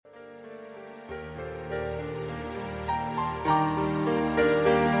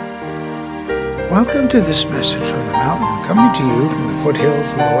Welcome to this message from the mountain, coming to you from the foothills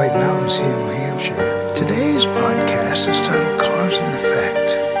of the White Mountains here in New Hampshire. Today's podcast is titled Cause and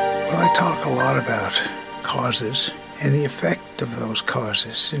Effect. Well, I talk a lot about causes and the effect of those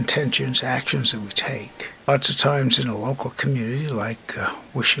causes, intentions, actions that we take. Lots of times in a local community, like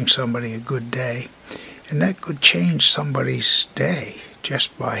wishing somebody a good day, and that could change somebody's day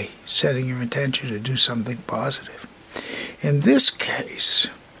just by setting your intention to do something positive. In this case,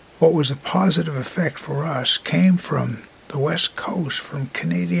 what was a positive effect for us came from the West Coast, from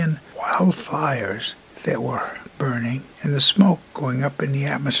Canadian wildfires that were burning, and the smoke going up in the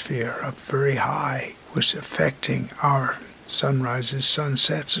atmosphere up very high was affecting our sunrises,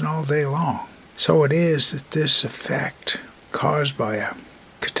 sunsets, and all day long. So it is that this effect caused by a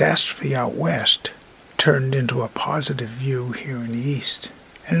catastrophe out west turned into a positive view here in the east.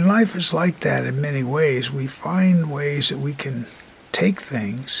 And life is like that in many ways. We find ways that we can take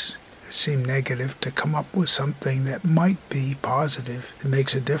things that seem negative to come up with something that might be positive that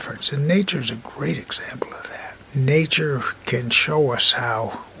makes a difference. And nature is a great example of that. Nature can show us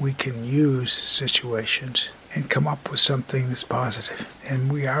how we can use situations and come up with something that's positive.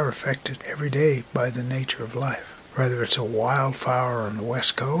 And we are affected every day by the nature of life. Whether it's a wildfire on the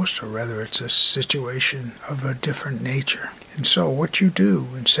West Coast or whether it's a situation of a different nature. And so what you do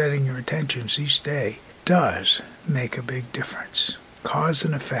in setting your intentions each day does make a big difference. Cause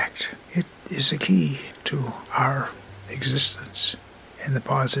and effect. It is a key to our existence and the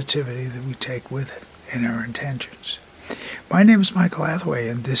positivity that we take with it in our intentions. My name is Michael Hathaway,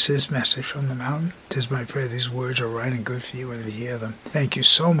 and this is Message from the Mountain. It is my prayer these words are right and good for you when you hear them. Thank you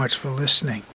so much for listening.